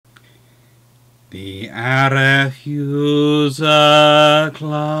The Arethusa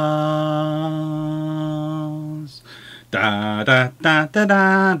class. Da da da da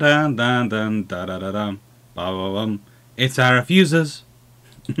da da da da da da da da. It's Arethusa's.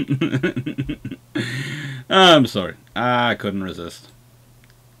 I'm sorry, I couldn't resist.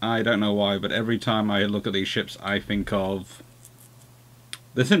 I don't know why, but every time I look at these ships, I think of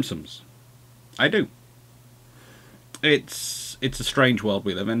The Simpsons. I do. It's a strange world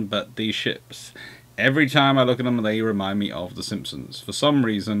we live in, but these ships, every time I look at them, they remind me of The Simpsons. For some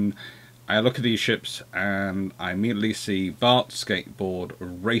reason, I look at these ships and I immediately see Bart's skateboard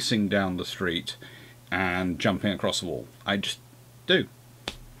racing down the street and jumping across the wall. I just do.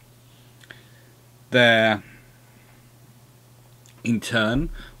 They're, in turn,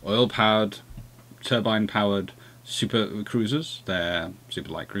 oil-powered, turbine-powered super cruisers. They're super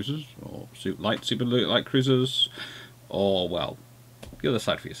light cruisers, or super light cruisers, or, well, you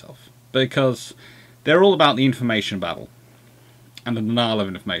decide for yourself. Because they're all about the information battle and the denial of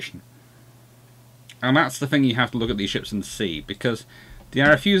information. And that's the thing you have to look at these ships and see, because the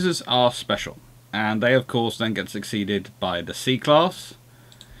Arethusas are special. And they, of course, then get succeeded by the C-Class,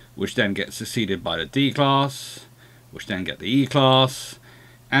 which then gets succeeded by the D-Class, which then get the E-Class.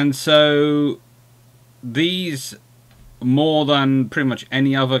 And so these, more than pretty much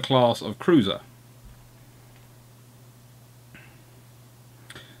any other class of cruiser,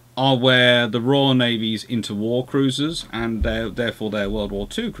 are where the Royal Navy's interwar cruisers, and therefore their World War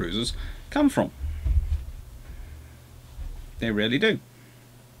II cruisers, come from. They really do.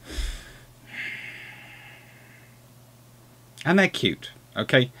 And they're cute,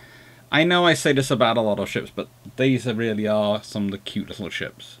 okay? I know I say this about a lot of ships, but these really are some of the cute little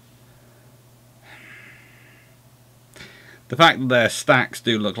ships. The fact that their stacks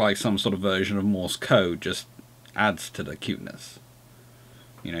do look like some sort of version of Morse code just adds to the cuteness.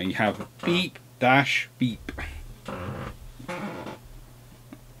 You know, you have beep, dash, beep.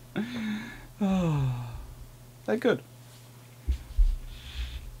 Oh, they're good.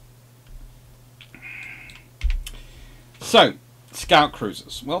 So, scout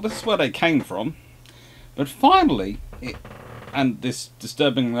cruisers. Well, this is where they came from. But finally, and this,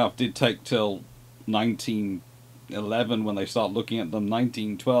 disturbing enough, did take till 1911 when they start looking at them.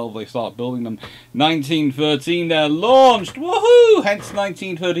 1912 they start building them. 1913 they're launched. Woohoo! Hence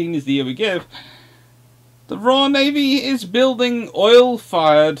 1913 is the year we give. The Royal Navy is building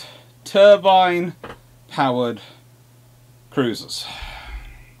oil-fired, turbine-powered cruisers.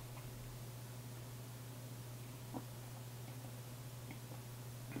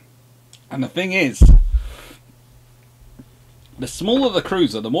 And the thing is, the smaller the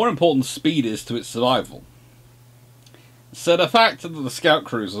cruiser, the more important speed is to its survival. So the fact that the scout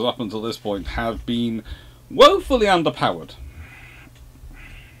cruisers up until this point have been woefully underpowered,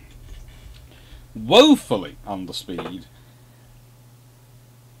 woefully underspeed,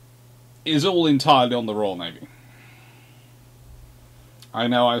 is all entirely on the Royal Navy. I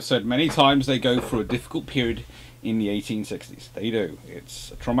know I've said many times they go through a difficult period in the 1860s. They do.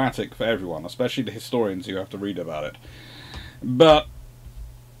 It's traumatic for everyone, especially the historians who have to read about it. But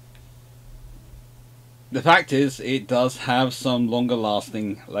the fact is, it does have some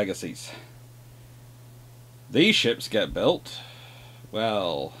longer-lasting legacies. These ships get built,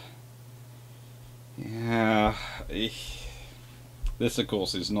 well, yeah, this of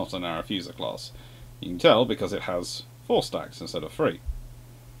course is not an Arethusa class. You can tell because it has 4 stacks instead of 3.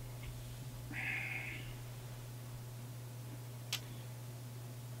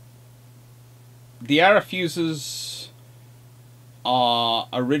 The Arethusas are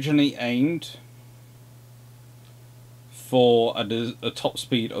originally aimed for a top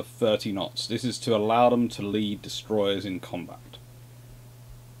speed of 30 knots. This is to allow them to lead destroyers in combat.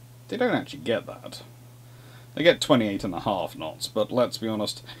 They don't actually get that. They get 28.5 knots, but let's be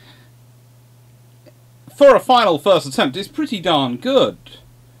honest, for a final first attempt, it's pretty darn good.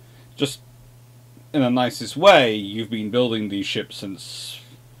 Just in the nicest way, you've been building these ships since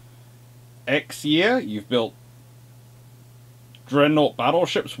X year. You've built dreadnought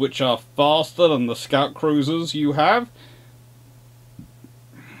battleships which are faster than the scout cruisers you have.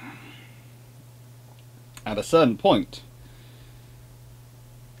 At a certain point,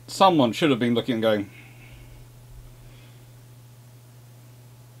 someone should have been looking and going,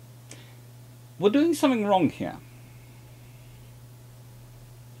 we're doing something wrong here.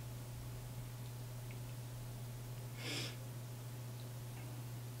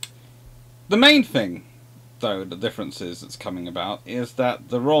 The main thing, though, the difference is that's coming about, is that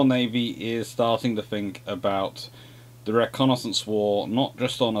the Royal Navy is starting to think about the reconnaissance war not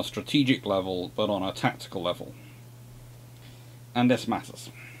just on a strategic level, but on a tactical level. And this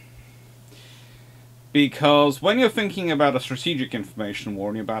matters. Because when you're thinking about a strategic information war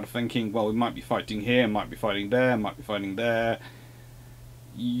and you're about thinking, well, we might be fighting here, might be fighting there, might be fighting there,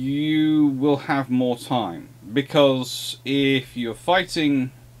 you will have more time. Because if you're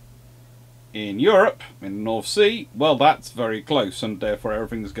fighting in Europe, in the North Sea, well, that's very close, and therefore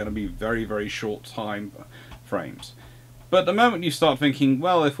everything's going to be very, very short time frames. But the moment you start thinking,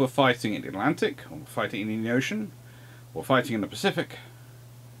 well, if we're fighting in the Atlantic, or we're fighting in the Indian Ocean, or fighting in the Pacific,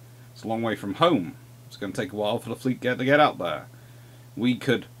 it's a long way from home. It's going to take a while for the fleet to get out there. We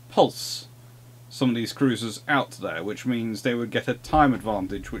could pulse some of these cruisers out there, which means they would get a time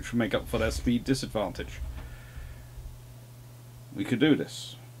advantage, which would make up for their speed disadvantage. We could do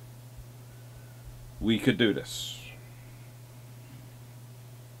this. We could do this.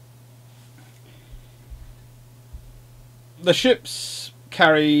 The ships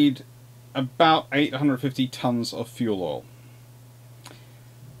carried about 850 tons of fuel oil.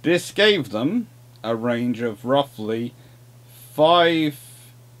 This gave them a range of roughly the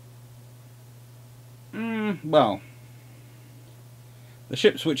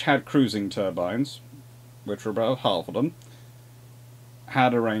ships which had cruising turbines, which were about half of them,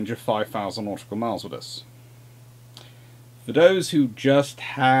 had a range of 5,000 nautical miles with this. For those who just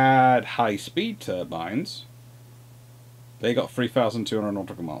had high-speed turbines, they got 3,200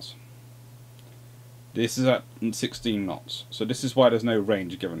 nautical miles. This is at 16 knots, so this is why there's no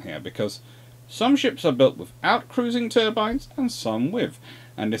range given here, because some ships are built without cruising turbines and some with.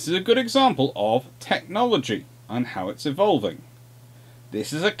 And this is a good example of technology and how it's evolving.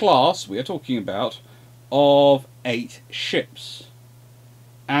 This is a class we are talking about of 8 ships.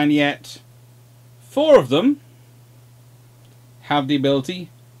 And yet 4 of them have the ability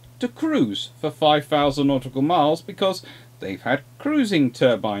to cruise for 5,000 nautical miles because they've had cruising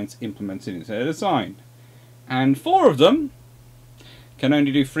turbines implemented into their design. And 4 of them can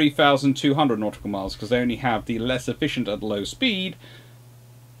only do 3,200 nautical miles because they only have the less efficient at low speed,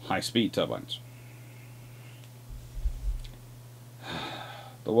 high-speed turbines.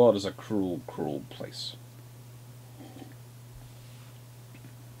 The world is a cruel, cruel place.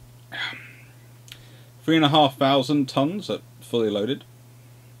 3,500 tons at fully loaded.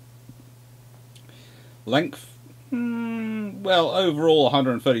 Length, well, overall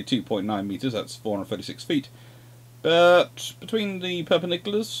 132.9 meters, that's 436 feet. But between the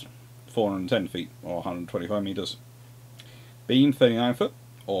perpendiculars, 410 feet, or 125 meters. Beam, 39 foot,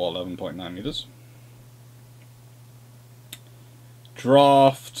 or 11.9 meters.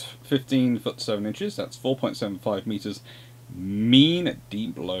 Draft, 15 foot 7 inches, that's 4.75 meters. Mean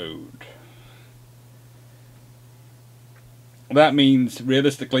deep load. That means,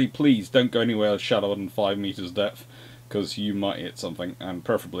 realistically, please don't go anywhere shallower than 5 meters depth, because you might hit something, and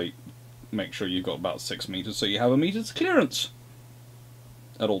preferably make sure you've got about 6 meters so you have a meter's clearance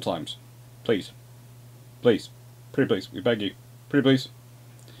at all times. Please. Please. Pretty please. We beg you. Pretty please.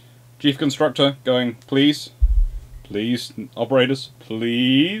 Chief Constructor going, please. Please. Operators,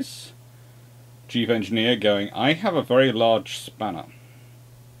 please. Chief Engineer going, I have a very large spanner.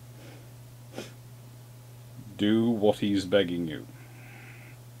 Do what he's begging you.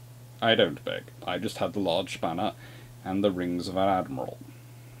 I don't beg. I just had the large spanner and the rings of an admiral.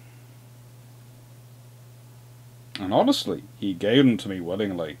 And honestly, he gave them to me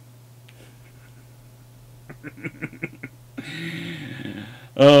willingly.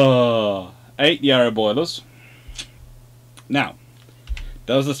 8 Yarrow boilers. Now,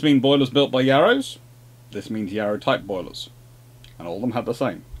 does this mean boilers built by Yarrows? This means Yarrow type boilers. And all of them had the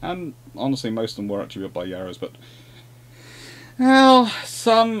same. And honestly, most of them were actually built by Yarrows, but well,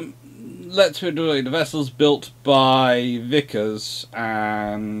 some, let's put it away, the vessels built by Vickers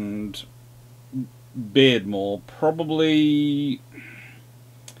and Beardmore probably,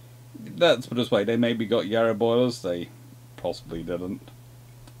 let's put it this way, they maybe got Yarrow boilers, they possibly didn't.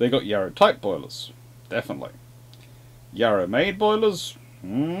 They got Yarrow type boilers, definitely. Yarrow made boilers,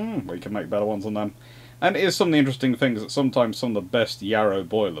 we can make better ones than them. And it is some of the interesting things that sometimes some of the best Yarrow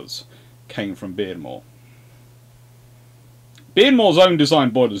boilers came from Beardmore. Beardmore's own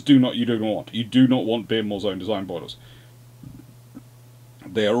design boilers you do not want. You do not want Beardmore's own design boilers.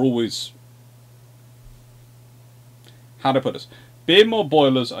 They are always, how do I put this? Beardmore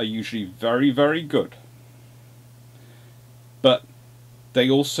boilers are usually very, very good. But they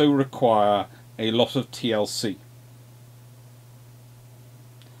also require a lot of TLC.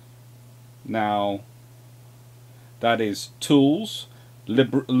 Now, that is tools,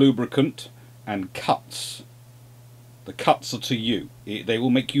 lubricant, and cuts. The cuts are to you. They will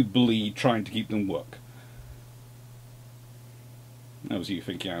make you bleed trying to keep them work. That was you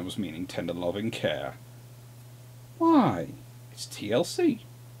thinking I was meaning tender loving care. Why? It's TLC.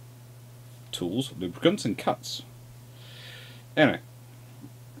 tools, lubricants, and cuts. Anyway.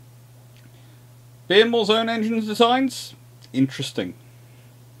 Beardmore's own engines designs, interesting.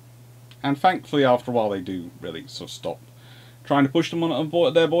 And thankfully, after a while, they do really sort of stop trying to push them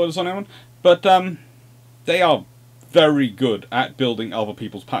on their boilers on everyone. But they are very good at building other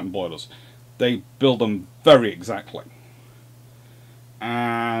people's pattern boilers. They build them very exactly.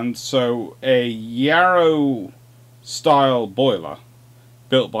 And so a Yarrow style boiler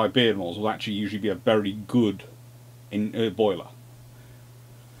built by Beardmore's will actually usually be a very good boiler.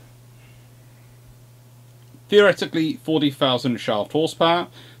 Theoretically, 40,000 shaft horsepower,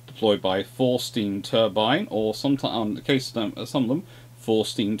 deployed by 4 steam turbine, or sometimes, in the case of some of them, 4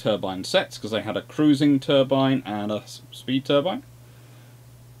 steam turbine sets, because they had a cruising turbine and a speed turbine.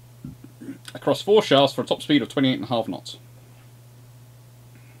 Across 4 shafts for a top speed of 28.5 knots.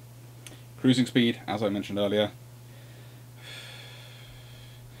 Cruising speed, as I mentioned earlier,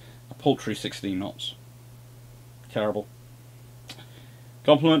 a paltry 16 knots. Terrible.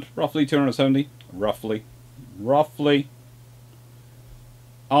 Complement, roughly 270, roughly.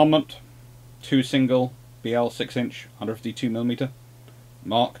 Armament, 2 single BL 6-inch 152mm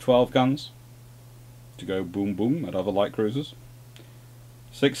Mark 12 guns to go boom boom at other light cruisers.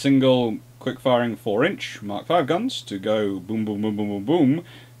 6 single quick-firing 4-inch Mark 5 guns to go boom boom boom boom boom boom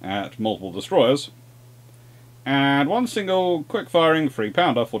at multiple destroyers. And 1 single quick-firing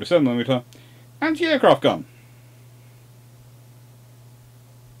 3-pounder 47mm anti-aircraft gun.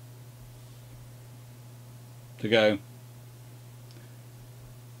 To go.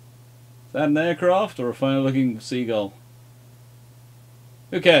 Is that an aircraft or a funny-looking seagull?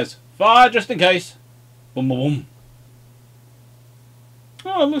 Who cares? Fire just in case. Boom, boom, boom.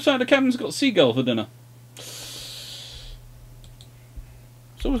 Oh, it looks like the captain's got seagull for dinner. It's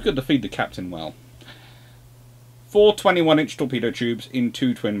always good to feed the captain well. 4 21-inch torpedo tubes in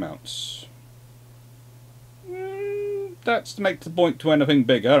 2 twin mounts. That's to make the point to anything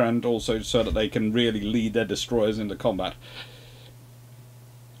bigger, and also so that they can really lead their destroyers into combat.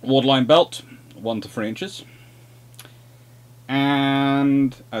 Waterline belt, 1 to 3 inches.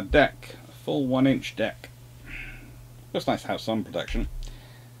 And a deck, a full 1-inch deck. Looks nice to have some protection.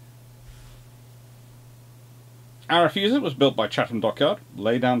 Arethusa was built by Chatham Dockyard,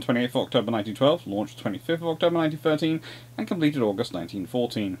 laid down 28th October 1912, launched 25th October 1913, and completed August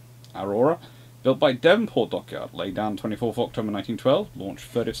 1914. Aurora, built by Devonport Dockyard, laid down 24th October 1912,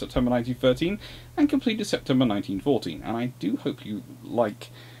 launched 30th September 1913, and completed September 1914. And I do hope you like,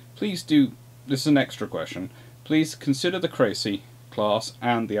 please do, this is an extra question, please consider the Clarke class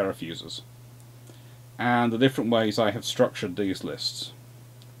and the Arethusas, and the different ways I have structured these lists.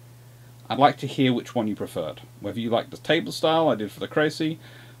 I'd like to hear which one you preferred, whether you like the table style I did for the Clarke,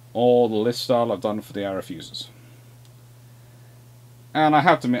 or the list style I've done for the Arethusas. And I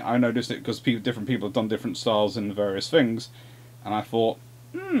have to admit, I noticed it because different people have done different styles in various things, and I thought,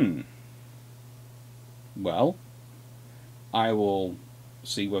 well, I will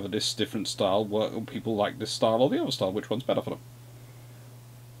see whether this different style, people like this style or the other style, which one's better for them.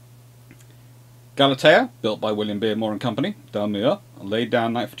 Galatea, built by William Beardmore and Company, Dalmuir, laid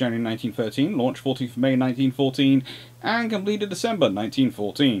down 9th January 1913, launched 14th May 1914, and completed December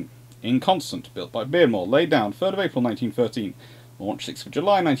 1914. Inconstant, built by Beardmore, laid down 3rd of April 1913, launched 6th of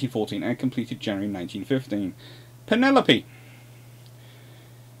July 1914, and completed January 1915. Penelope.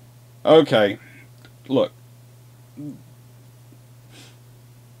 Okay, look.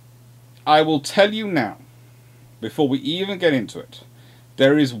 I will tell you now, before we even get into it,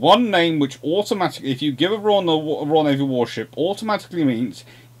 there is one name which automatically, if you give a Royal Navy warship, automatically means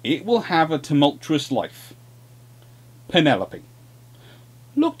it will have a tumultuous life. Penelope.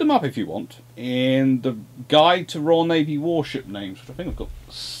 Look them up if you want, in the Guide to Royal Navy Warship Names, which I think I've got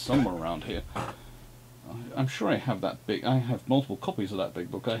somewhere around here. I'm sure I have that big, I have multiple copies of that big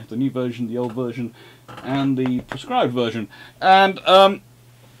book. I have the new version, the old version, and the prescribed version. And,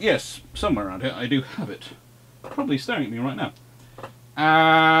 yes, somewhere around here I do have it. Probably staring at me right now.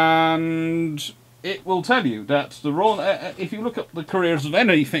 And it will tell you that the Royal, if you look up the careers of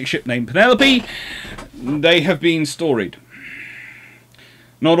any ship named Penelope, they have been storied.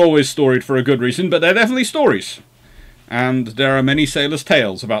 Not always storied for a good reason, but they're definitely stories. And there are many sailors'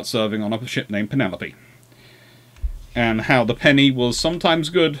 tales about serving on a ship named Penelope. And how the penny was sometimes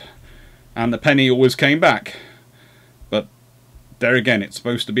good, and the penny always came back. But there again, it's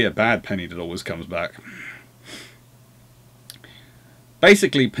supposed to be a bad penny that always comes back.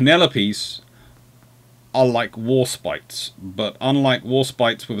 Basically, Penelopes are like warspites, but unlike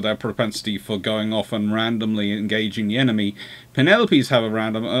warspites with their propensity for going off and randomly engaging the enemy, Penelopes have a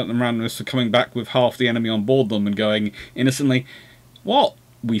randomness for coming back with half the enemy on board them and going innocently, "What?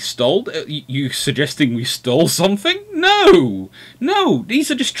 We stole? You suggesting we stole something? No! No, these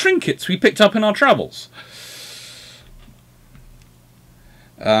are just trinkets we picked up in our travels.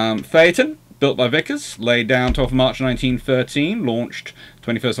 Phaeton, built by Vickers, laid down 12th March 1913, launched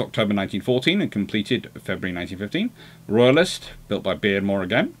 21st October 1914 and completed February 1915. Royalist, built by Beardmore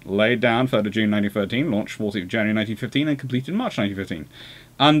again, laid down 3rd of June 1913, launched 14th January 1915 and completed March 1915.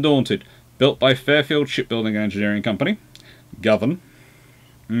 Undaunted, built by Fairfield Shipbuilding and Engineering Company. Govan.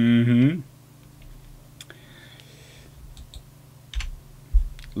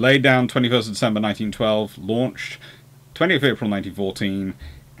 Laid down 21st December 1912, launched 20th April 1914,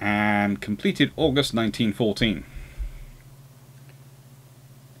 and completed August 1914.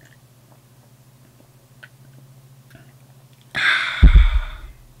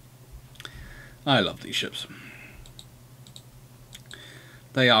 I love these ships.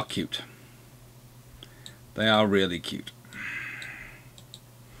 They are cute. They are really cute.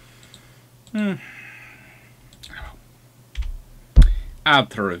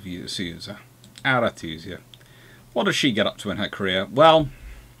 Arethusa. Arethusa. What does she get up to in her career? Well,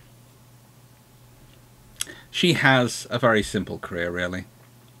 she has a very simple career, really.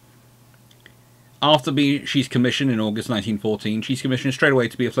 After she's commissioned in August 1914, she's commissioned straight away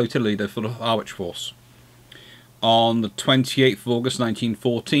to be a flotilla leader for the Harwich Force. On the 28th of August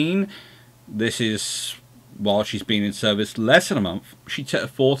 1914, this is while she's been in service less than a month, she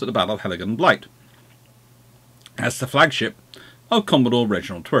fought at the Battle of Heligan Blight as the flagship of Commodore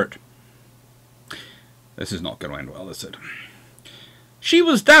Reginald Twirt. This is not going to end well, is it? She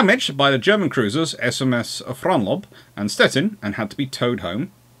was damaged by the German cruisers SMS Franlob and Stettin and had to be towed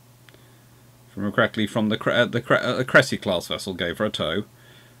home. If I remember correctly, from the Cressy class vessel gave her a tow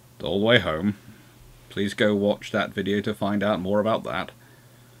all the way home. Please go watch that video to find out more about that.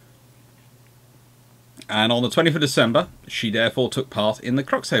 And on the 20th of December, she therefore took part in the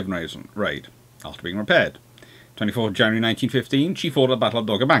Cuxhaven raid, after being repaired. 24th of January 1915, she fought at the Battle of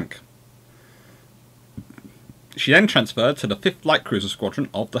Dogger Bank. She then transferred to the 5th Light Cruiser Squadron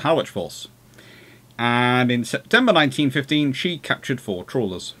of the Harwich Force. And in September 1915, she captured 4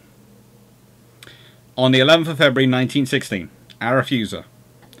 trawlers. On the 11th of February 1916, Arethusa,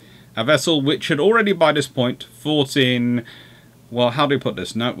 a vessel which had already by this point fought in, well, how do we put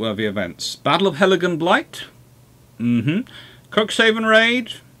this, noteworthy events. Battle of Heligan Blight, Cuxhaven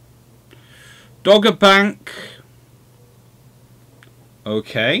Raid, Dogger Bank,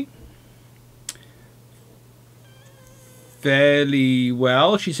 okay, fairly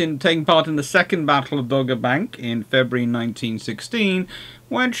well. She's taking part in the second Battle of Dogger Bank in February 1916,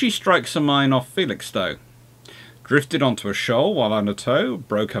 when she strikes a mine off Felixstowe. Drifted onto a shoal while under tow,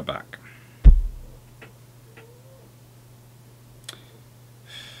 broke her back.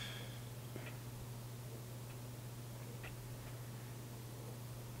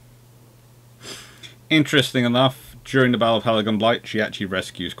 Interesting enough, during the Battle of Heligan Blight, she actually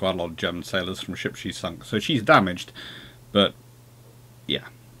rescues quite a lot of German sailors from ships she sunk. So she's damaged, but yeah,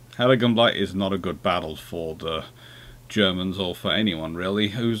 Heligan Blight is not a good battle for the Germans or for anyone really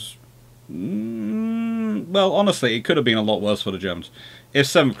who's well, honestly, it could have been a lot worse for the Germans. If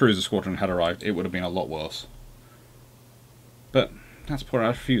 7th Cruiser Squadron had arrived, it would have been a lot worse. But that's poor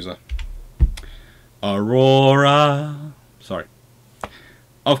Arethusa. Aurora, sorry,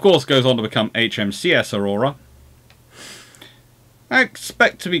 of course goes on to become HMCS Aurora. I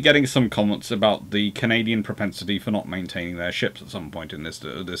expect to be getting some comments about the Canadian propensity for not maintaining their ships at some point in this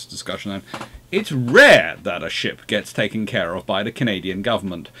discussion. And it's rare that a ship gets taken care of by the Canadian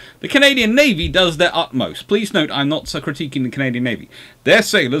government. The Canadian Navy does their utmost. Please note, I'm not critiquing the Canadian Navy. Their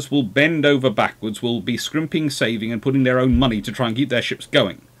sailors will bend over backwards, will be scrimping, saving, and putting their own money to try and keep their ships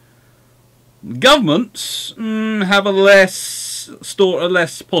going. Governments have a less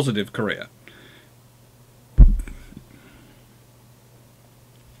positive career.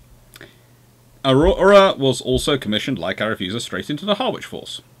 Aurora was also commissioned, like Arethusa, straight into the Harwich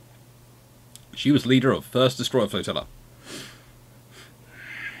Force. She was leader of 1st Destroyer Flotilla.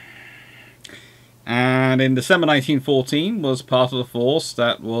 And in December 1914 was part of the force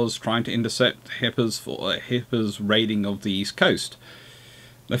that was trying to intercept Hipper's raiding of the East Coast.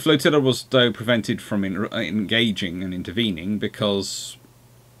 The flotilla was, though, prevented from engaging and intervening because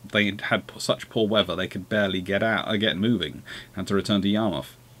they had such poor weather they could barely get moving, and to return to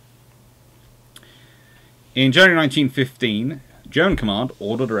Yarmouth. In January 1915, German command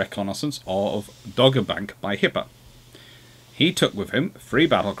ordered a reconnaissance of Dogger Bank by Hipper. He took with him 3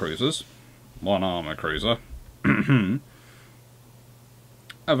 battle cruisers, 1 armour cruiser, a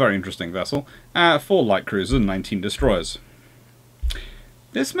very interesting vessel, 4 light cruisers and 19 destroyers.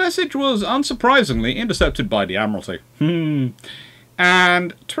 This message was unsurprisingly intercepted by the Admiralty.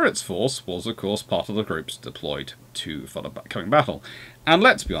 And Turret's force was, of course, part of the groups deployed for the coming battle. And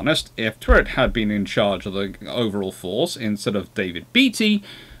let's be honest, if Turret had been in charge of the overall force instead of David Beatty,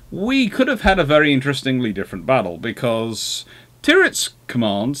 we could have had a very interestingly different battle, because Turret's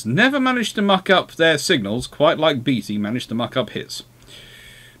commands never managed to muck up their signals quite like Beatty managed to muck up his.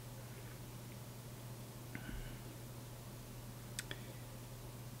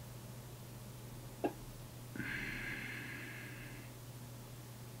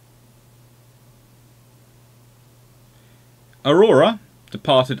 Aurora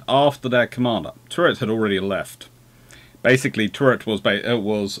departed after their commander. Turret had already left. Basically, Turret was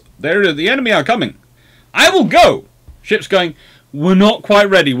there. The enemy are coming. I will go. Ship's going. We're not quite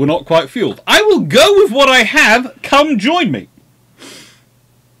ready. We're not quite fueled. I will go with what I have. Come join me.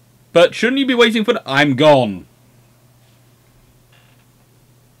 But shouldn't you be waiting for? I'm gone.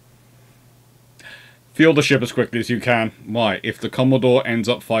 Fuel the ship as quickly as you can. Why? If the Commodore ends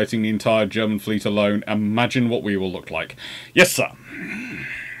up fighting the entire German fleet alone, imagine what we will look like. Yes, sir.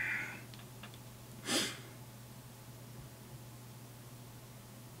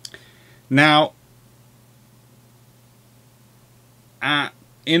 Now,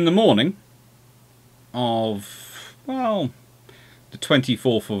 in the morning of, well, the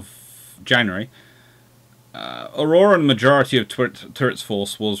 24th of January, Aurora and the majority of Turret's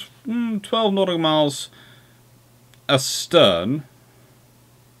force was 12 nautical miles astern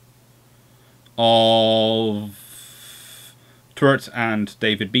of Turret and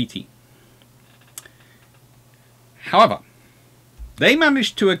David Beatty. However, they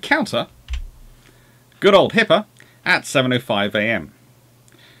managed to encounter good old Hipper at 7:05 AM,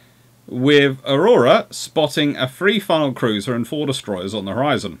 with Aurora spotting a free funnel cruiser and 4 destroyers on the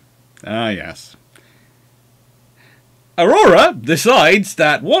horizon. Ah, yes. Aurora decides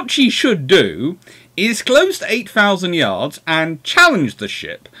that what she should do is close to 8,000 yards and challenge the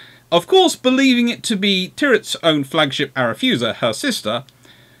ship, of course believing it to be Turret's own flagship Arethusa, her sister,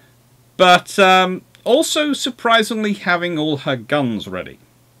 but also surprisingly having all her guns ready.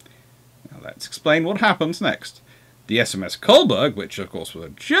 Now let's explain what happens next. The SMS Kolberg, which of course was a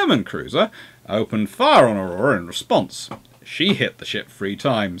German cruiser, opened fire on Aurora in response. She hit the ship 3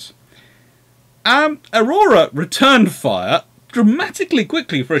 times. Aurora returned fire dramatically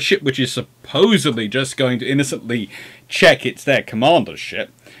quickly for a ship which is supposedly just going to innocently check it's their commander's ship.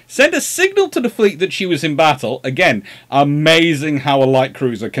 Sent a signal to the fleet that she was in battle. Again, amazing how a light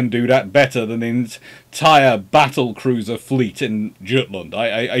cruiser can do that better than the entire battle cruiser fleet in Jutland.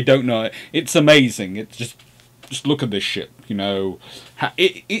 I don't know. It's amazing. It's just look at this ship. You know,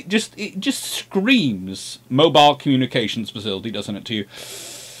 it just screams mobile communications facility, doesn't it, to you?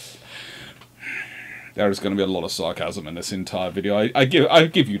 There is going to be a lot of sarcasm in this entire video. I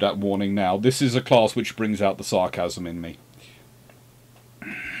give you that warning now. This is a class which brings out the sarcasm in me.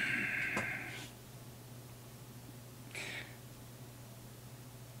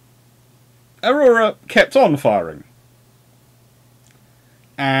 Aurora kept on firing.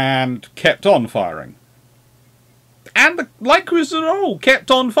 And kept on firing. And the light cruisers all kept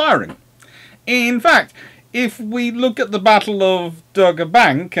on firing. In fact, if we look at the Battle of Dogger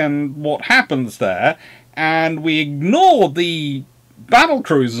Bank and what happens there, and we ignore the battle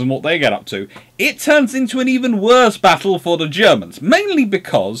cruisers and what they get up to, it turns into an even worse battle for the Germans. Mainly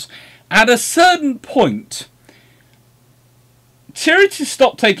because, at a certain point, Turret has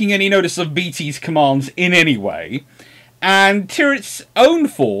stopped taking any notice of BT's commands in any way, and Turret's own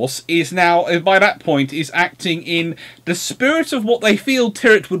force is now, by that point, is acting in the spirit of what they feel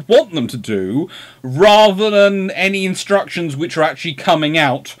Turret would want them to do, rather than any instructions which are actually coming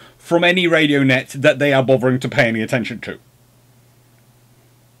out from any radio net that they are bothering to pay any attention to.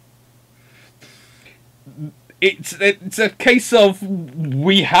 It's a case of,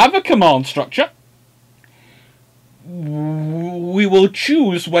 we have a command structure, we will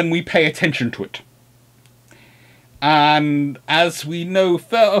choose when we pay attention to it. And as we know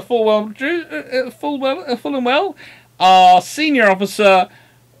full and well, our senior officer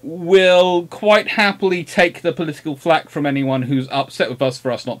will quite happily take the political flak from anyone who's upset with us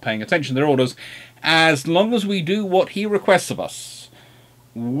for us not paying attention to their orders, as long as we do what he requests of us,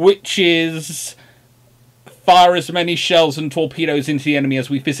 which is fire as many shells and torpedoes into the enemy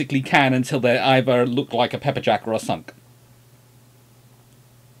as we physically can until they either look like a pepperjack or a sunk.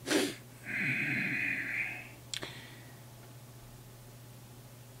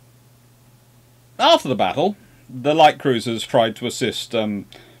 After the battle, the light cruisers tried to assist the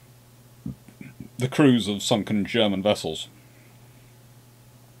crews of sunken German vessels.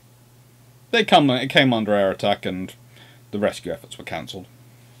 It came under air attack and the rescue efforts were cancelled.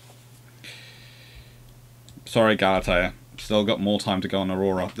 Sorry, Galatea. Still got more time to go on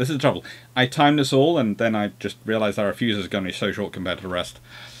Aurora. This is the trouble. I timed this all, and then I just realised Arethusa is going to be so short compared to the rest.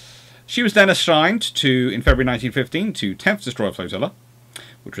 She was then assigned to, in February 1915, to 10th Destroyer Flotilla,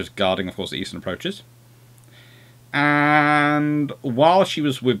 which was guarding, of course, the eastern approaches. And while she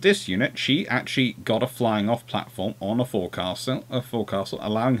was with this unit, she actually got a flying off platform on a forecastle,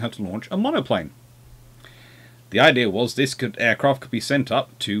 allowing her to launch a monoplane. The idea was this aircraft could be sent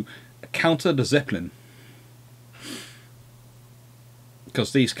up to counter the Zeppelin,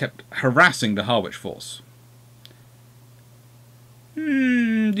 because these kept harassing the Harwich force.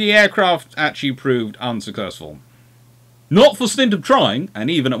 The aircraft actually proved unsuccessful. Not for stint of trying, and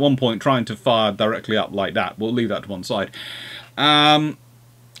even at one point trying to fire directly up like that. We'll leave that to one side. And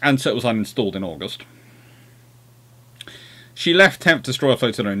so it was uninstalled in August. She left 10th Destroyer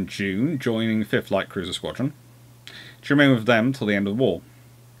Flotilla in June, joining 5th Light Cruiser Squadron. She remained with them till the end of the war.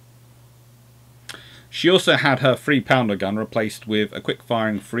 She also had her 3-pounder gun replaced with a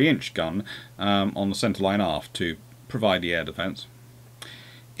quick-firing 3-inch gun on the centreline aft to provide the air defence.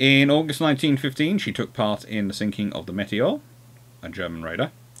 In August 1915, she took part in the sinking of the Meteor, a German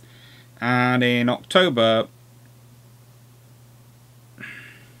raider. And in October...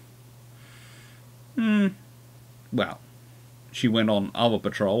 well, she went on other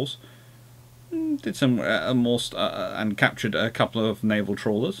patrols, did some and captured a couple of naval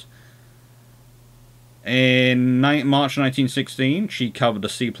trawlers. In March 1916, she covered a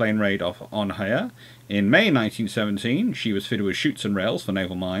seaplane raid on Haya. In May 1917, she was fitted with chutes and rails for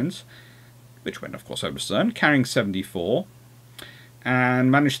naval mines, which went, of course, over stern, carrying 74,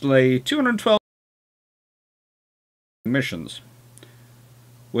 and managed to lay 212 missions,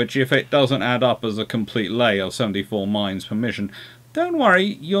 which, if it doesn't add up as a complete lay of 74 mines per mission, don't worry,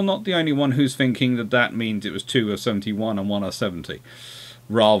 you're not the only one who's thinking that that means it was 2 of 71 and 1 of 70,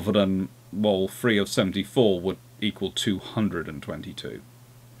 rather than, well, 3 of 74 would equal 222.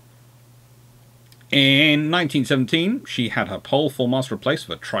 In 1917, she had her pole foremast replaced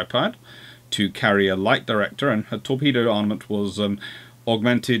with a tripod to carry a light director, and her torpedo armament was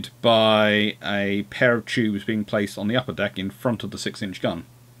augmented by a pair of tubes being placed on the upper deck in front of the 6-inch gun.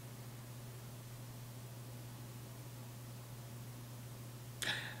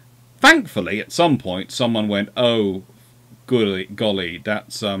 Thankfully, at some point, someone went, "Oh, golly,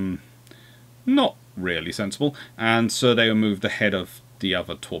 that's not really sensible," and so they moved ahead of the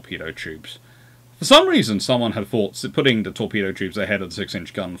other torpedo tubes. For some reason, someone had thought that putting the torpedo tubes ahead of the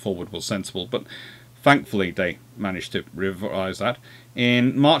 6-inch gun forward was sensible, but thankfully they managed to revise that.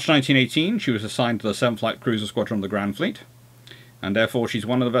 In March 1918, she was assigned to the 7th Light Cruiser Squadron of the Grand Fleet, and therefore she's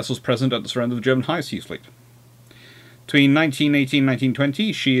one of the vessels present at the surrender of the German High Seas Fleet. Between 1918 and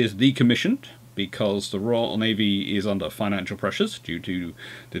 1920, she is decommissioned, because the Royal Navy is under financial pressures due to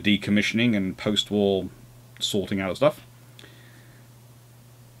the decommissioning and post-war sorting out of stuff.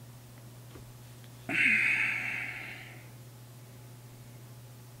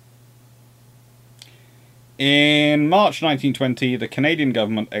 In March 1920, the Canadian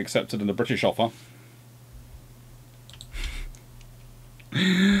government accepted the British offer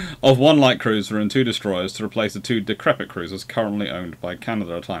of 1 light cruiser and 2 destroyers to replace the 2 decrepit cruisers currently owned by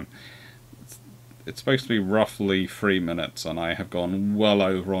Canada at the time. It's supposed to be roughly 3 minutes, and I have gone well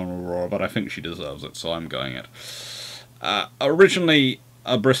over on Aurora, but I think she deserves it, so I'm going it. Originally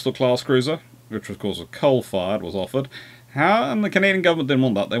a Bristol-class cruiser, which of course was coal-fired, was offered. And the Canadian government didn't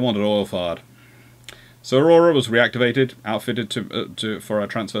want that, they wanted oil-fired. So Aurora was reactivated, outfitted for a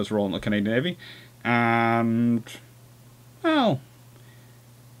transfer role in the Canadian Navy, and, well,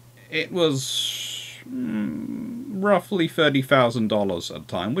 it was roughly $30,000 at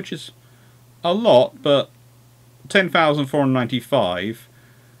the time, which is a lot, but $10,495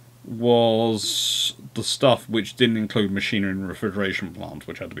 was the stuff which didn't include machinery and refrigeration plant,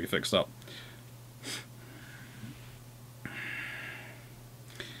 which had to be fixed up.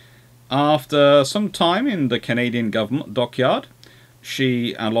 After some time in the Canadian government dockyard,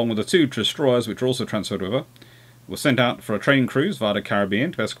 she, along with the 2 destroyers which were also transferred with her, was sent out for a training cruise via the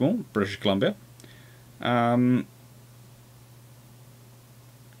Caribbean to Esquimalt, British Columbia.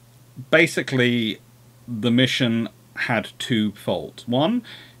 Basically, the mission had 2 faults. One,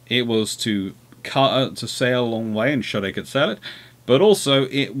 it was to sail a long way and show they could sail it, but also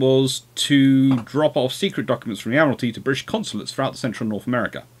it was to drop off secret documents from the Admiralty to British consulates throughout Central and North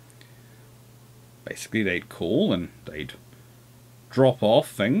America. Basically, they'd call and they'd drop off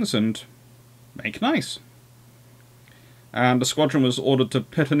things and make nice. And the squadron was ordered to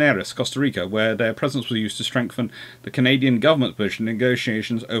Petaneras, Costa Rica, where their presence was used to strengthen the Canadian government's position in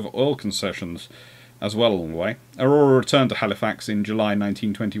negotiations over oil concessions as well along the way. Aurora returned to Halifax in July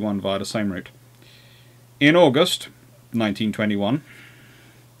 1921 via the same route. In August, 1921.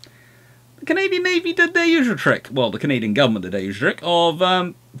 The Canadian Navy did their usual trick. Well, the Canadian government did their usual trick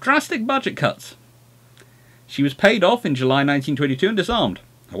of drastic budget cuts. She was paid off in July 1922 and disarmed,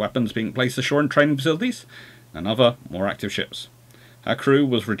 her weapons being placed ashore in training facilities and other more active ships. Her crew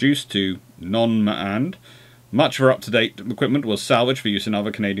was reduced to non-manned. Much of her up-to-date equipment was salvaged for use in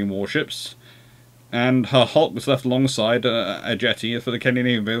other Canadian warships, and her hulk was left alongside a jetty for the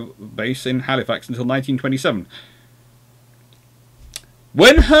Canadian Naval base in Halifax until 1927.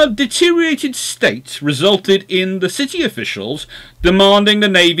 When her deteriorated state resulted in the city officials demanding the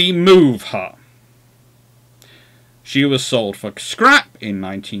Navy move her. She was sold for scrap in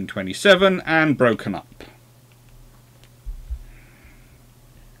 1927 and broken up.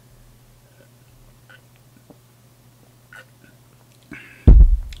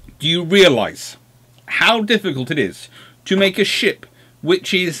 Do you realise how difficult it is to make a ship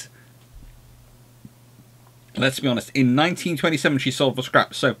which is, let's be honest, in 1927 she sold for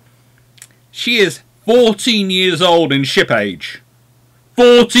scrap, so she is 14 years old in ship age.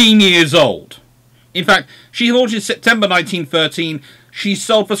 14 years old. In fact, she launched in September 1913, she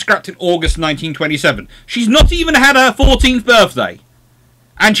sold for scrap in August 1927. She's not even had her 14th birthday.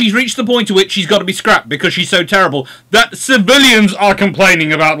 And she's reached the point at which she's got to be scrapped because she's so terrible that civilians are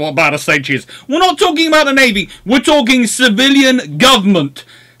complaining about what bad a state she is. We're not talking about the Navy. We're talking civilian government.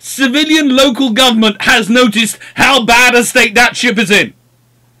 Civilian local government has noticed how bad a state that ship is in.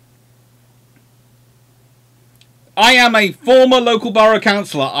 I am a former local borough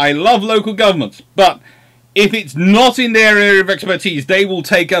councillor. I love local governments. But if it's not in their area of expertise, they will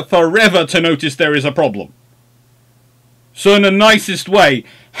take forever to notice there is a problem. So in the nicest way,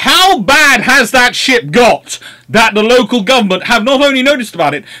 how bad has that ship got that the local government have not only noticed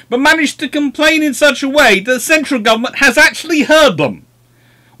about it, but managed to complain in such a way that the central government has actually heard them?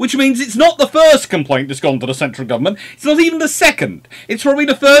 Which means it's not the first complaint that's gone to the central government, it's not even the second. It's probably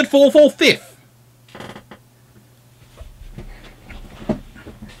the third, fourth or fifth.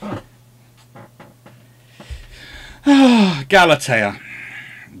 Galatea.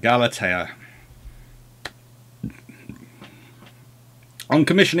 Galatea. On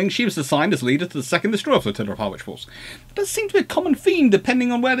commissioning, she was assigned as leader to the 2nd Destroyer Flotilla of Harwich Force. It does seem to be a common theme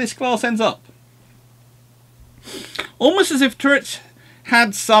depending on where this class ends up. Almost as if turrets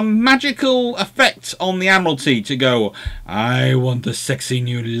had some magical effect on the Admiralty to go, I want the sexy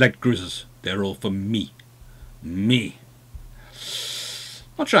new light cruisers. They're all for me. Me.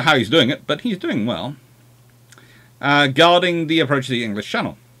 Not sure how he's doing it, but he's doing well. Guarding the approach to the English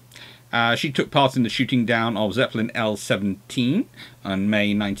Channel. She took part in the shooting down of Zeppelin L-17 on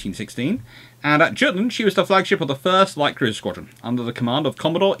May 1916, and at Jutland she was the flagship of the 1st Light Cruiser Squadron, under the command of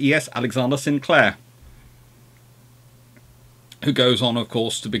Commodore E.S. Alexander Sinclair, who goes on, of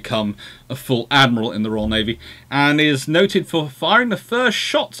course, to become a full admiral in the Royal Navy, and is noted for firing the first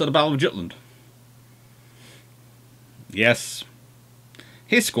shots at the Battle of Jutland. Yes,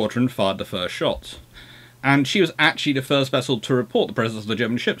 his squadron fired the first shots. And she was actually the first vessel to report the presence of the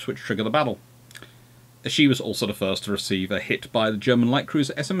German ships, which triggered the battle. She was also the first to receive a hit by the German light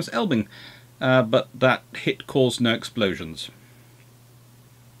cruiser SMS Elbing, but that hit caused no explosions.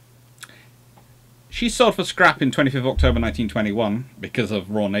 She sold for scrap in 25th October 1921 because of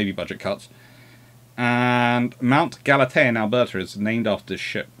Royal Navy budget cuts, and Mount Galatea in Alberta is named after this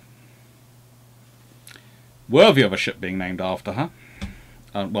ship. Worthy of a ship being named after her.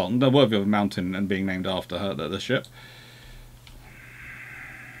 Well, they're worthy of a mountain and being named after her, the ship.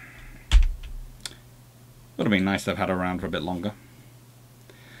 Would have been nice to have had her around for a bit longer.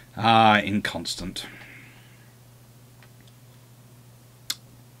 Ah, inconstant.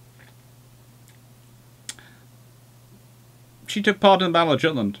 She took part in the Battle of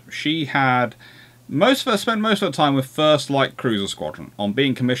Jutland. She had spent most of her time with 1st Light Cruiser Squadron. On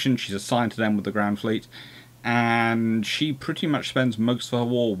being commissioned, she's assigned to them with the Grand Fleet. And she pretty much spends most of her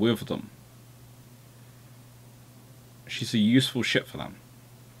war with them. She's a useful ship for them.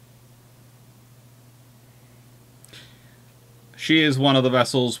 She is one of the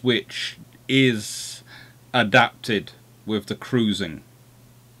vessels which is adapted with the cruising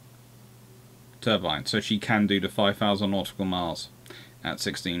turbine, so she can do the 5,000 nautical miles at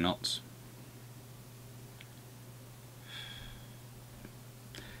 16 knots.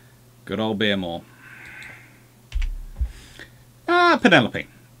 Good old Beermore. Ah, Penelope.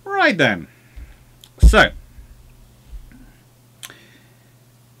 Right then. So,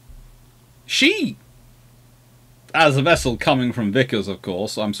 she, as a vessel coming from Vickers, of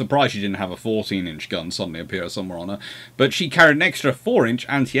course, I'm surprised she didn't have a 14-inch gun suddenly appear somewhere on her, but she carried an extra 4-inch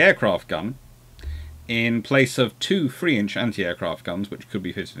anti-aircraft gun in place of 2 3-inch anti-aircraft guns, which could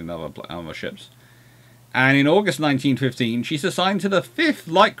be fitted in other ships. And in August 1915, she's assigned to the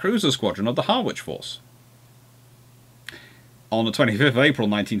 5th Light Cruiser Squadron of the Harwich Force. On the 25th of April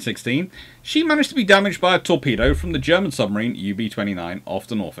 1916, she managed to be damaged by a torpedo from the German submarine UB-29 off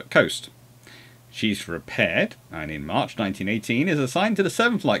the Norfolk coast. She's repaired, and in March 1918 is assigned to the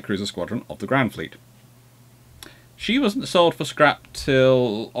 7th Light Cruiser Squadron of the Grand Fleet. She wasn't sold for scrap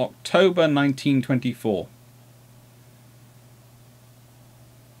till October 1924.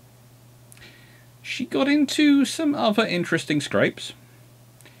 She got into some other interesting scrapes,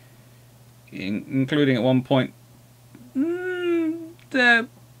 including at one point,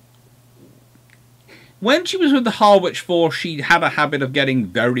 when she was with the Harwich Force, she had a habit of getting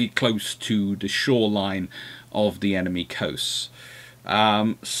very close to the shoreline of the enemy coasts.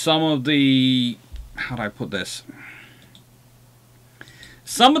 Some of the... how do I put this?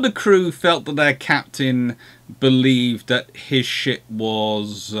 Some of the crew felt that their captain believed that his ship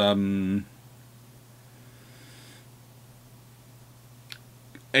was a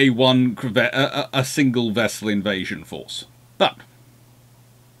single vessel invasion force. But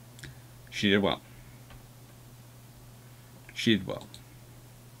she did well. She did well.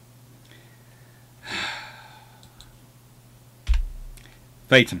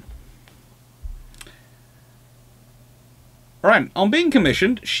 Phaeton. Right, on being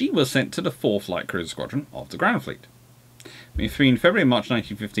commissioned, she was sent to the 4th Light Cruiser Squadron of the Grand Fleet. Between February and March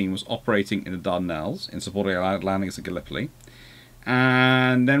 1915 was operating in the Dardanelles in support of landings at Gallipoli,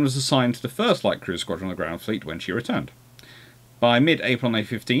 and then was assigned to the 1st Light Cruiser Squadron of the Grand Fleet when she returned. By mid-April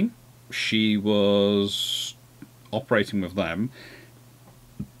 1915, she was operating with them,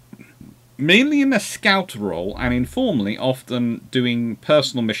 mainly in a scout role and informally often doing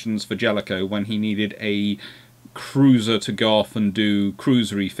personal missions for Jellicoe when he needed a cruiser to go off and do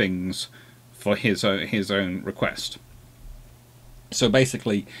cruisery things for his own request. So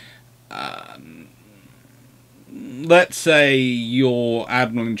basically, let's say your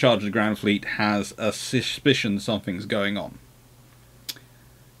admiral in charge of the Grand Fleet has a suspicion something's going on.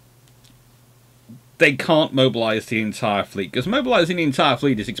 They can't mobilise the entire fleet, because mobilising the entire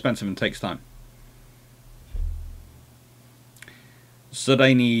fleet is expensive and takes time. So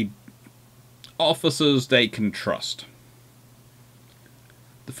they need officers they can trust.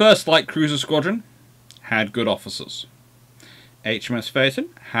 The 1st Light Cruiser Squadron had good officers. HMS Phaeton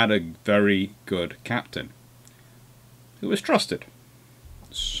had a very good captain who was trusted.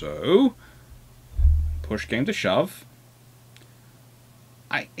 So, push came to shove,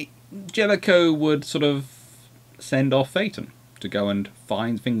 Jellicoe would sort of send off Phaeton to go and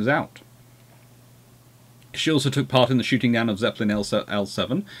find things out. She also took part in the shooting down of Zeppelin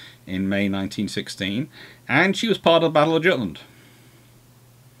L7 in May 1916, and she was part of the Battle of Jutland.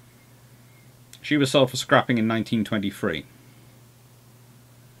 She was sold for scrapping in 1923.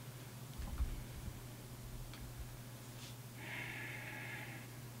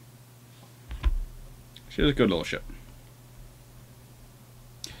 She was a good little ship.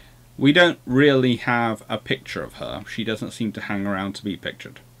 We don't really have a picture of her. She doesn't seem to hang around to be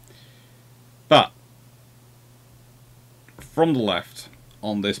pictured. But from the left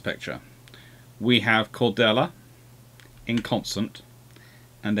on this picture, we have Cordelia, Inconstant,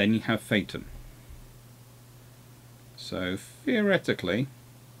 and then you have Phaeton. So theoretically,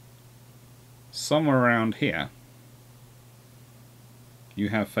 somewhere around here, you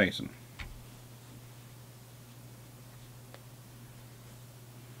have Phaeton.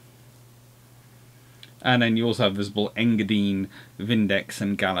 And then you also have visible Engadine, Vindex,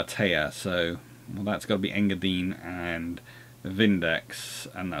 and Galatea. So, well, that's got to be Engadine and Vindex,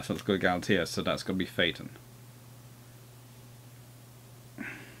 and that's got to be Galatea, so that's got to be Phaeton.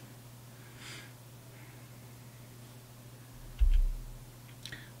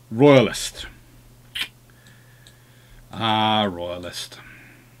 Royalist. Ah, Royalist.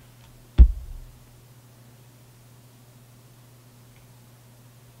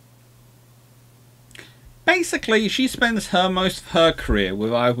 Basically, she spends most of her career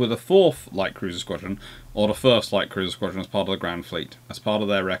with either the 4th Light Cruiser Squadron or the 1st Light Cruiser Squadron as part of the Grand Fleet, as part of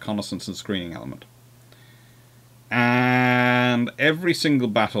their reconnaissance and screening element. And every single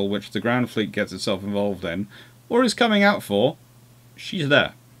battle which the Grand Fleet gets itself involved in, or is coming out for, she's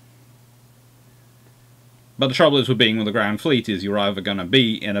there. But the trouble is with being with the Grand Fleet is you're either going to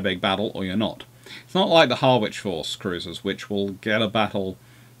be in a big battle or you're not. It's not like the Harwich Force cruisers, which will get a battle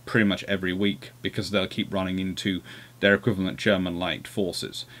pretty much every week because they'll keep running into their equivalent German light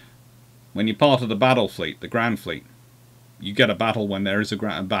forces. When you're part of the battle fleet, the Grand Fleet, you get a battle when there is a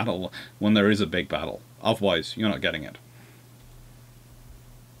big battle. Otherwise, you're not getting it.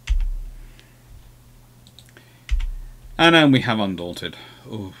 And then we have Undaunted.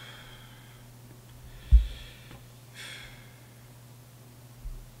 Ooh.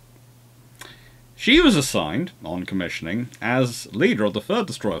 She was assigned, on commissioning, as leader of the 3rd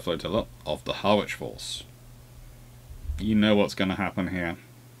Destroyer Flotilla of the Harwich Force. You know what's going to happen here.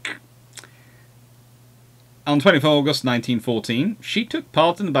 On 24 August 1914, she took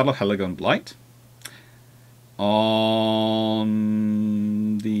part in the Battle of Heligoland Light. On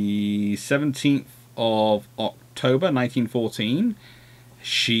the 17th of October 1914,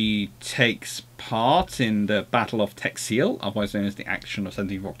 she takes part in the Battle of Texel, otherwise known as the Action of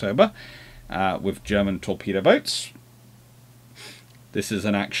 17th of October, with German torpedo boats. This is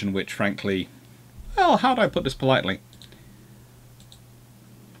an action which, frankly, well, how do I put this politely?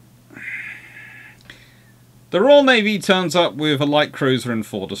 The Royal Navy turns up with a light cruiser and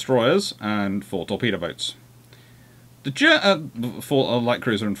 4 destroyers and 4 torpedo boats. 4 light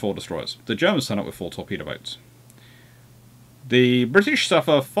cruiser and 4 destroyers. The Germans turn up with 4 torpedo boats. The British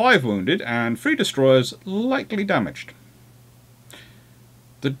suffer 5 wounded and 3 destroyers lightly damaged.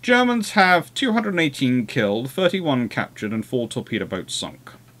 The Germans have 218 killed, 31 captured and 4 torpedo boats sunk.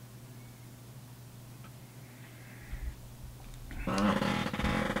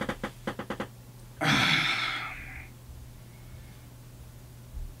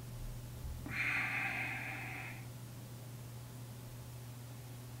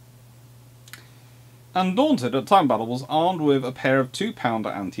 Undaunted at time battle was armed with a pair of 2-pounder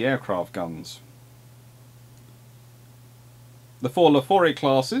anti-aircraft guns. The 4 Lefauret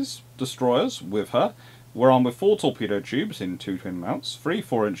classes destroyers with her were armed with 4 torpedo tubes in 2 twin mounts, 3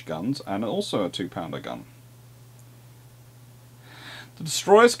 4-inch guns and also a 2-pounder gun. The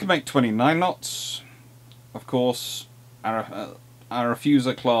destroyers could make 29 knots. Of course,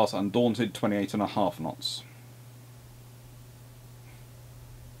 Arethusa class Undaunted 28.5 knots.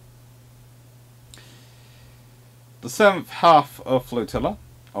 The 7th half of flotilla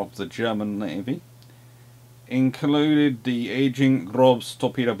of the German Navy included the aging Grobs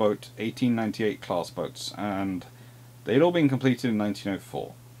torpedo boat 1898 class boats, and they'd all been completed in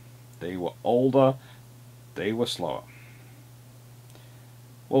 1904. They were older, they were slower.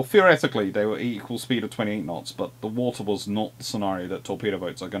 Well, theoretically they were equal speed of 28 knots, but the water was not the scenario that torpedo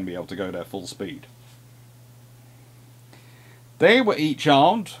boats are going to be able to go their full speed. They were each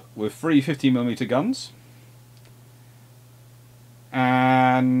armed with 3 50mm guns,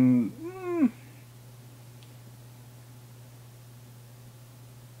 and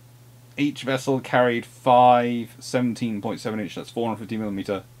each vessel carried 5 17.7 inch, that's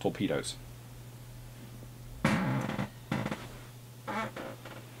 450mm torpedoes.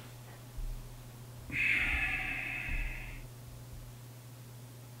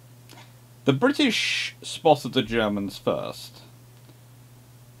 The British spotted the Germans first,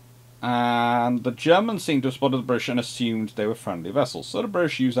 and the Germans seemed to have spotted the British and assumed they were friendly vessels, so the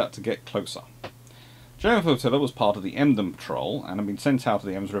British used that to get closer. The German flotilla was part of the Emden Patrol and had been sent out of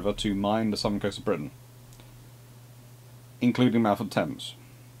the Ems River to mine the southern coast of Britain, including mouth of Thames,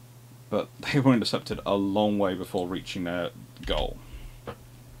 but they were intercepted a long way before reaching their goal.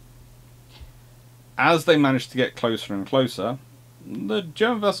 As they managed to get closer and closer, the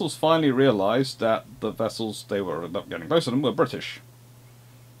German vessels finally realised that the vessels they were getting closer to them were British.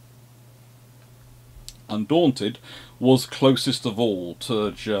 Undaunted was closest of all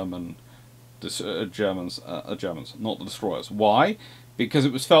to Germans, not the destroyers. Why? Because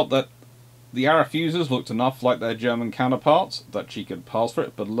it was felt that the Arethusas looked enough like their German counterparts that she could pass for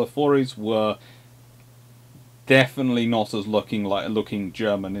it, but the Lefaurets were definitely not as looking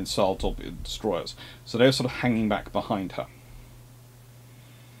German in style destroyers, so they were sort of hanging back behind her.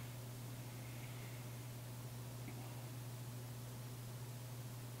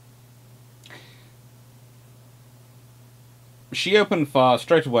 She opened fire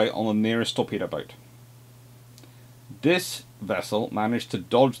straight away on the nearest torpedo boat. This vessel managed to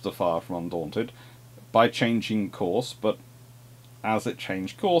dodge the fire from Undaunted by changing course, but as it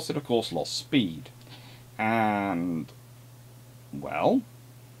changed course, it of course lost speed. And, well,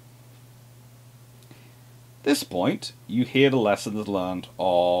 at this point, you hear the lessons learned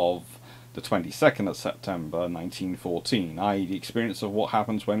of the 22nd of September 1914, i.e. the experience of what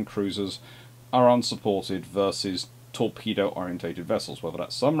happens when cruisers are unsupported versus torpedo-orientated vessels, whether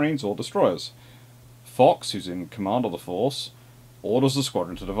that's submarines or destroyers. Fox, who's in command of the force, orders the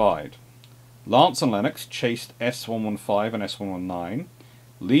squadron to divide. Lance and Lennox chased S-115 and S-119.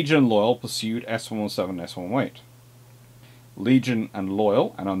 Legion and Loyal pursued S-117 and S-118. Legion and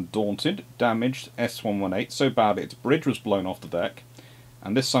Loyal and Undaunted damaged S-118 so badly its bridge was blown off the deck,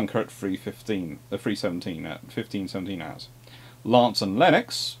 and this sunk her at 3:17 at 15:17 hours. Lance and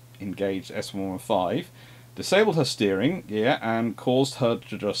Lennox engaged S-115, disabled her steering gear and caused her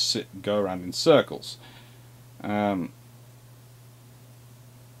to just go around in circles.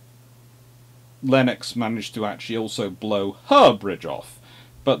 Lennox managed to actually also blow her bridge off,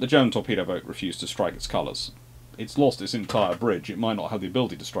 but the German torpedo boat refused to strike its colours. It's lost its entire bridge. It might not have the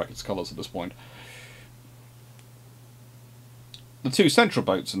ability to strike its colours at this point. The two central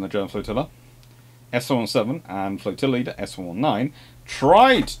boats in the German flotilla, S117 and flotilla leader S119,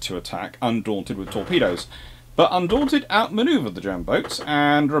 tried to attack Undaunted with torpedoes, but Undaunted outmanoeuvred the German boats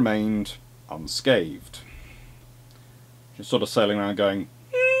and remained unscathed. Just sort of sailing around going,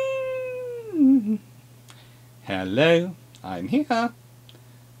 hello, I'm here.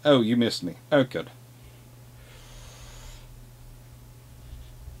 Oh, you missed me. Oh, good.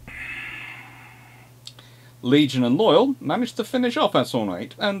 Legion and Loyal managed to finish off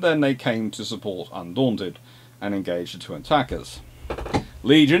S118, and then they came to support Undaunted and engaged the two attackers.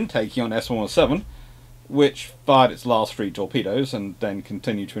 Legion taking on S117, which fired its last 3 torpedoes and then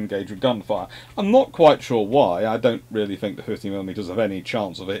continued to engage with gunfire. I'm not quite sure why. I don't really think the 50mm have any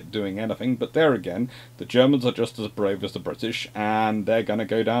chance of it doing anything, but there again, the Germans are just as brave as the British, and they're going to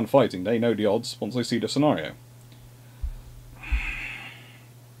go down fighting. They know the odds once they see the scenario.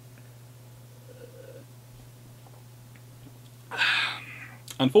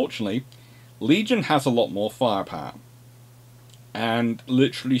 Unfortunately, Legion has a lot more firepower and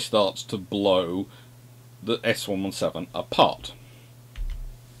literally starts to blow the S117 apart.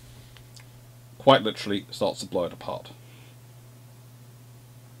 Quite literally starts to blow it apart.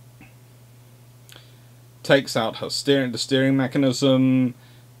 Takes out her the steering mechanism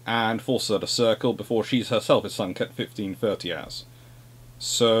and forces her to circle before she herself is sunk at 15-30 hours.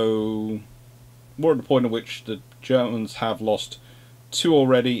 So we're at the point at which the Germans have lost 2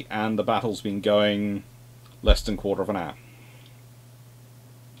 already, and the battle's been going less than a quarter of an hour.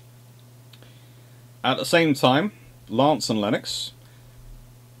 At the same time, Lance and Lennox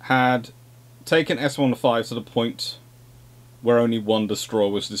had taken S115 to the point where only 1 destroyer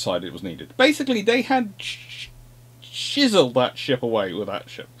was decided was needed. Basically, they had chiseled that ship away with that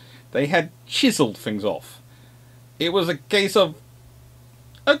ship. They had chiseled things off. It was a case of,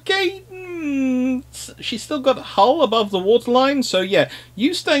 okay, she's still got a hull above the waterline, so yeah,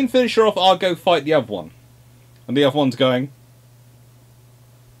 you stay and finish her off, I'll go fight the other one. And the other one's going,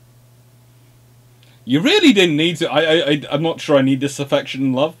 you really didn't need to. I'm not sure I need this affection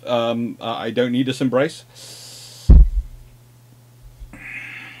and love. I don't need this embrace.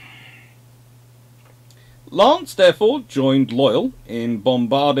 Lance, therefore, joined Loyal in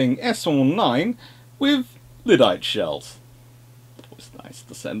bombarding S119 with lyddite shells. It was nice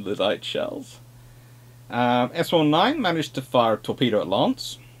to send lyddite shells. S119 managed to fire a torpedo at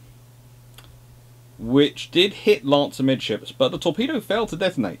Lance, which did hit Lance amidships, but the torpedo failed to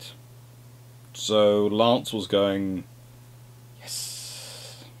detonate. So Lance was going,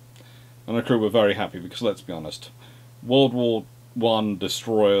 yes. And the crew were very happy because, let's be honest, World War I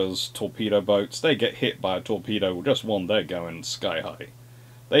destroyers, torpedo boats, they get hit by a torpedo, just one, they're going sky high.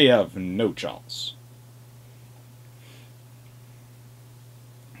 They have no chance.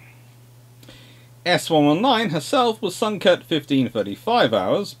 S119 herself was sunk at 15-35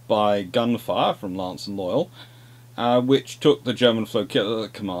 hours by gunfire from Lance and Loyal, which took the German flotilla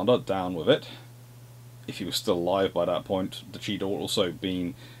commander down with it. If he was still alive by that point, she'd also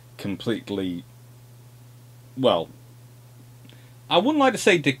been completely, well, I wouldn't like to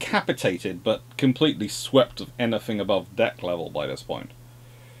say decapitated, but completely swept of anything above deck level by this point.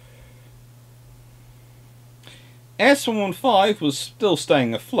 S115 was still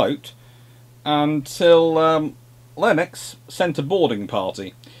staying afloat until Lennox sent a boarding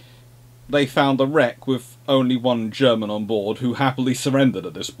party. They found the wreck with only 1 German on board, who happily surrendered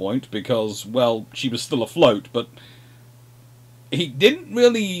at this point because, well, she was still afloat, but he didn't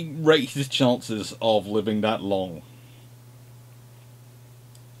really rate his chances of living that long.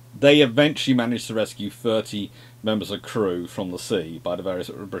 They eventually managed to rescue 30 members of crew from the sea by the various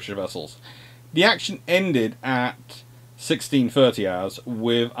British vessels. The action ended at 16:30 hours,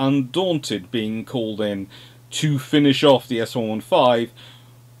 with Undaunted being called in to finish off the S115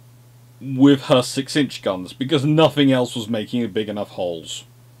 with her 6-inch guns, because nothing else was making big enough holes.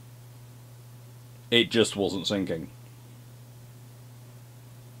 It just wasn't sinking.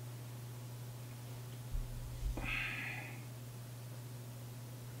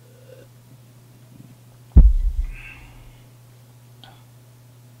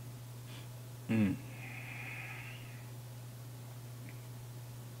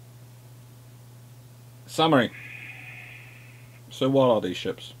 Summary. So what are these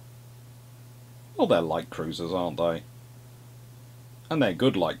ships? Well, they're light cruisers, aren't they? And they're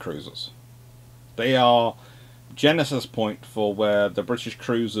good light cruisers. They are genesis point for where the British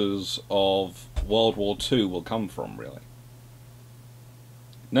cruisers of World War II will come from, really.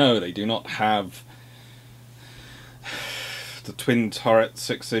 No, they do not have the twin turret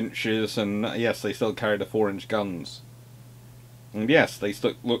 6 inches, and yes, they still carry the 4-inch guns. And yes, they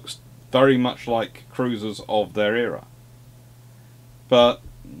still look very much like cruisers of their era. But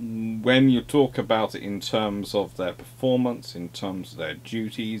when you talk about it in terms of their performance, in terms of their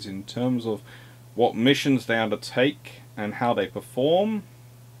duties, in terms of what missions they undertake and how they perform,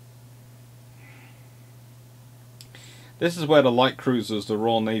 this is where the light cruisers the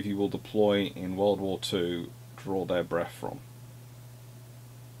Royal Navy will deploy in World War II draw their breath from.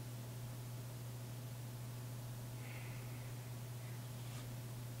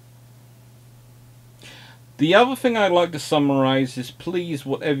 The other thing I'd like to summarise is, please,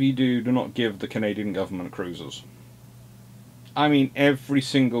 whatever you do, do not give the Canadian government cruisers. I mean, every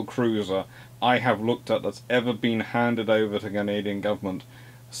single cruiser I have looked at that's ever been handed over to the Canadian government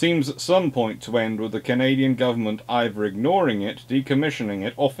seems at some point to end with the Canadian government either ignoring it, decommissioning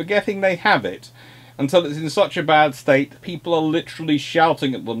it, or forgetting they have it, until it's in such a bad state people are literally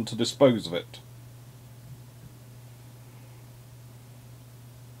shouting at them to dispose of it.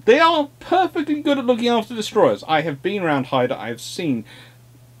 They are perfectly good at looking after destroyers. I have been around Hyder, I have seen,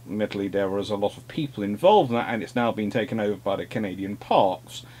 admittedly there was a lot of people involved in that, and it's now been taken over by the Canadian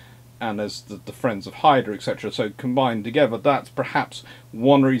Parks, and there's the Friends of Hyder, etc. So combined together, that's perhaps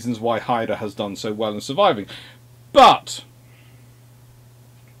one reason why Hyder has done so well in surviving. But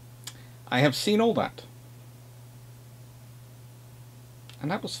I have seen all that,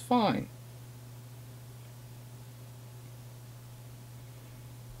 and that was fine.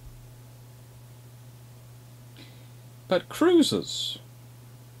 But cruisers,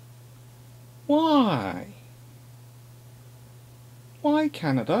 why? Why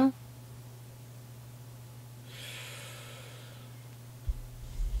Canada?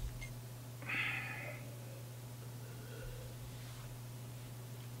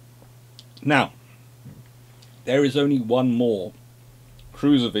 Now, there is only one more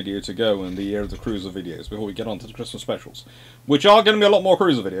cruiser video to go in the year of the cruiser videos before we get on to the Christmas specials, which are going to be a lot more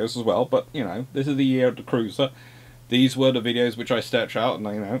cruiser videos as well, but, you know, this is the year of the cruiser. These were the videos which I sketched out, and,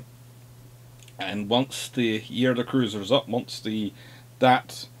 you know, and once the year of the cruiser is up, once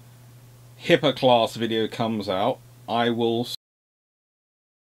that HIPAA class video comes out, I will be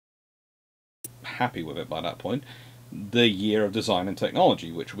happy with it by that point. The year of design and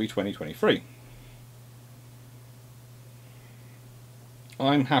technology, which will be 2023.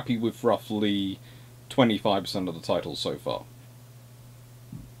 I'm happy with roughly 25% of the titles so far.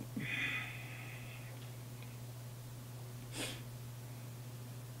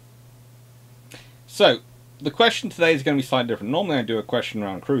 So, the question today is going to be slightly different. Normally I do a question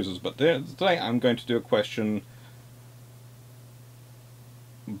around cruisers, but today I'm going to do a question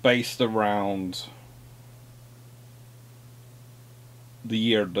based around the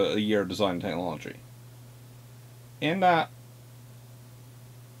year of design and technology. In that,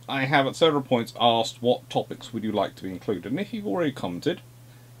 I have at several points asked what topics would you like to be included, and if you've already commented,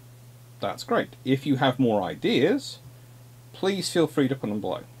 that's great. If you have more ideas, please feel free to put them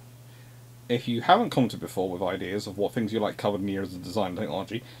below. If you haven't commented before with ideas of what things you like covered in the years of design and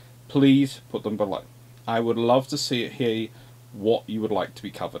technology, please put them below. I would love to hear what you would like to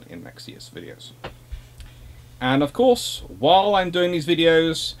be covered in next year's videos. And of course, while I'm doing these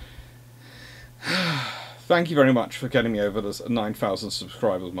videos, thank you very much for getting me over this 9,000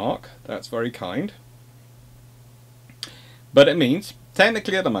 subscribers mark. That's very kind. But it means,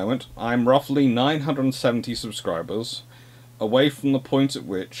 technically at the moment, I'm roughly 970 subscribers away from the point at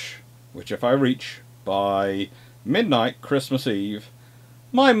which if I reach by midnight Christmas Eve,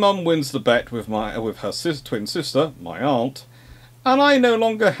 my mum wins the bet with her twin sister, my aunt, and I no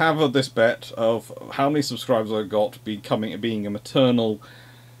longer have this bet of how many subscribers I got being a maternal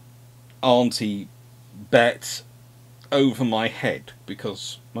auntie bet over my head,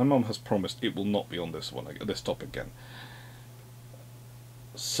 because my mum has promised it will not be on this topic again.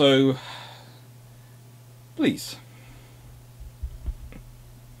 So please.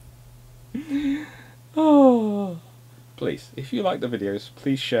 Oh, please, if you like the videos,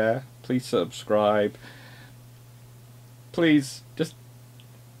 please share, please subscribe, please just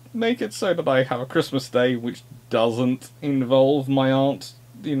make it so that I have a Christmas day which doesn't involve my aunt,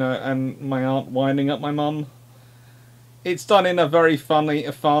 you know, and my aunt winding up my mum. It's done in a very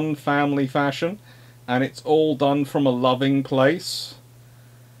fun family fashion, and it's all done from a loving place,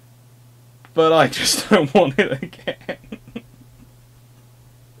 but I just don't want it again.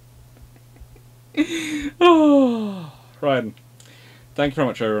 Oh, right. Thank you very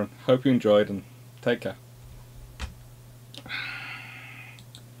much, everyone. Hope you enjoyed, and take care.